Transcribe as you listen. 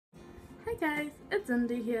guys, it's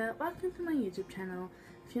Indy here. Welcome to my YouTube channel.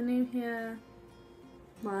 If you're new here,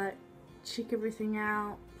 like, check everything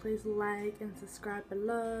out. Please like and subscribe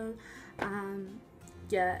below.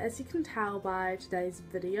 Yeah, as you can tell by today's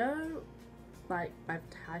video, like by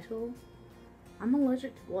the title, I'm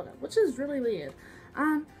allergic to water, which is really weird.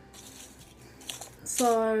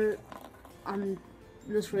 So I'm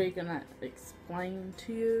literally gonna explain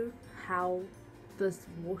to you how this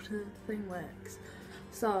water thing works.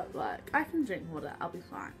 So like, I can drink water, I'll be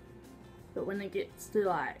fine, but when it gets to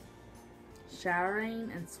like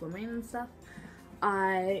showering and swimming and stuff,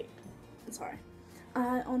 I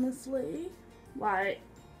honestly, like,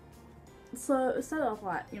 so it started off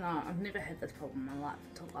like, you know, I've never had this problem in my life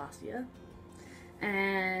until last year,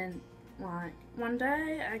 and like one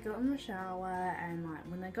day I got in the shower and like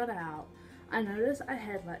when I got out, I noticed I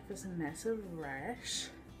had like this massive rash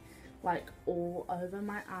like all over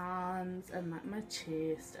my arms and like my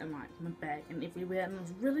chest and like my back and everywhere, and it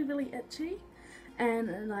was really itchy, and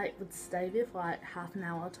it like would stay there for like half an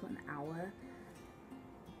hour to an hour,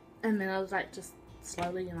 and then I was like just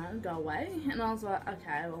slowly, you know, go away. And I was like,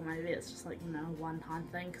 okay, well maybe it's just like, you know, one time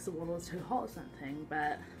thing because the water was too hot or something,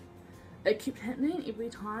 but it kept happening every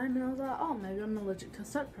time, and I was like, oh, maybe I'm allergic to a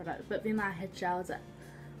soap product. But then I had showers at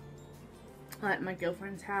like my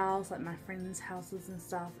girlfriend's house, like my friends' houses and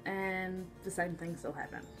stuff, and the same thing still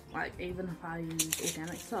happened, like even if I use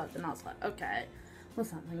organic soap. And I was like, okay, well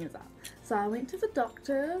something is up. So I went to the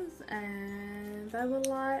doctors and they were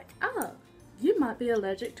like, oh, you might be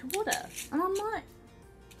allergic to water. And I'm like,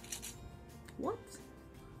 what?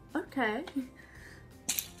 Okay.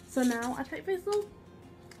 So now I take these little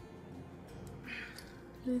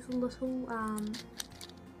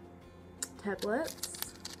tablets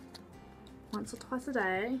once or twice a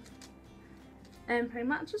day, and pretty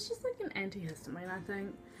much it's just like an antihistamine, I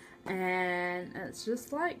think, and it's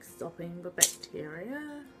just like stopping the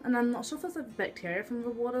bacteria. And I'm not sure if it's like bacteria from the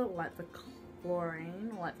water or like the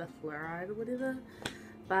chlorine or like the fluoride or whatever,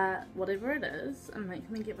 but whatever it is, it makes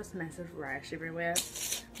me get this massive rash everywhere.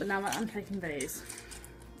 But now that I'm taking these,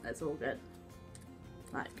 it's all good.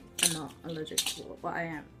 Like, I'm not allergic to water. Well, I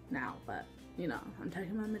am now, but you know, I'm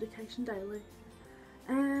taking my medication daily,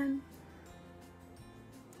 and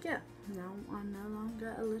yeah, now I'm no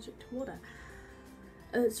longer allergic to water.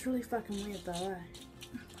 It's really fucking weird though, eh?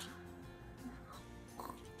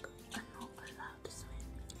 I'm not allowed to swear in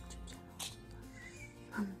YouTube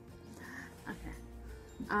channel.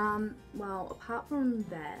 Okay. Well, apart from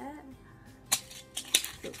that,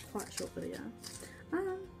 it's quite a short video.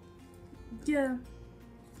 Yeah,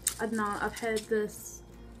 I don't know, I've had this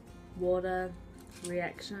water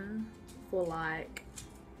reaction for like,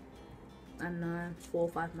 I don't know, 4 or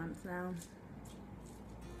 5 months now.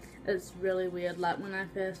 It's really weird. Like when I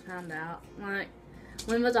first found out, like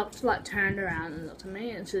when the doctor like turned around and looked at me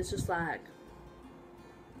and she's just like,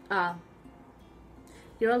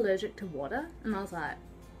 you're allergic to water? And I was like,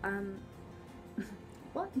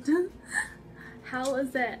 what? How is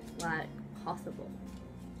that like possible?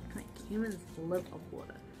 Like humans live off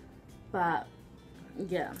water. But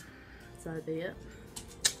yeah, so be it.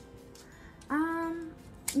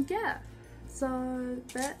 Yeah, so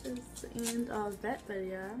that is the end of that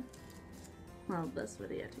video. Well, this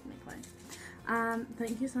video technically.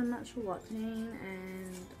 Thank you so much for watching,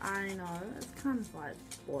 and I know it's kind of like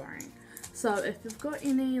boring. So if you've got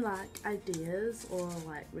any like ideas or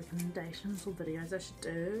like recommendations for videos I should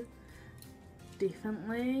do,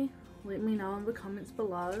 definitely let me know in the comments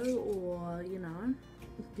below, or you know,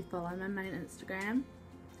 if you follow my main Instagram,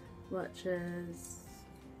 which is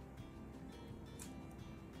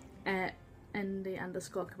at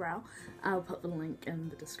Indy_Cabral. I'll put the link in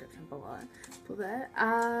the description below for that.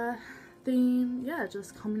 Then yeah,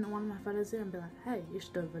 just comment on one of my photos there and be like, hey, you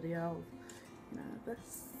should do a video of, you know,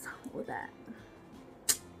 this or that.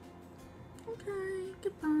 Okay,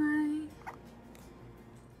 goodbye.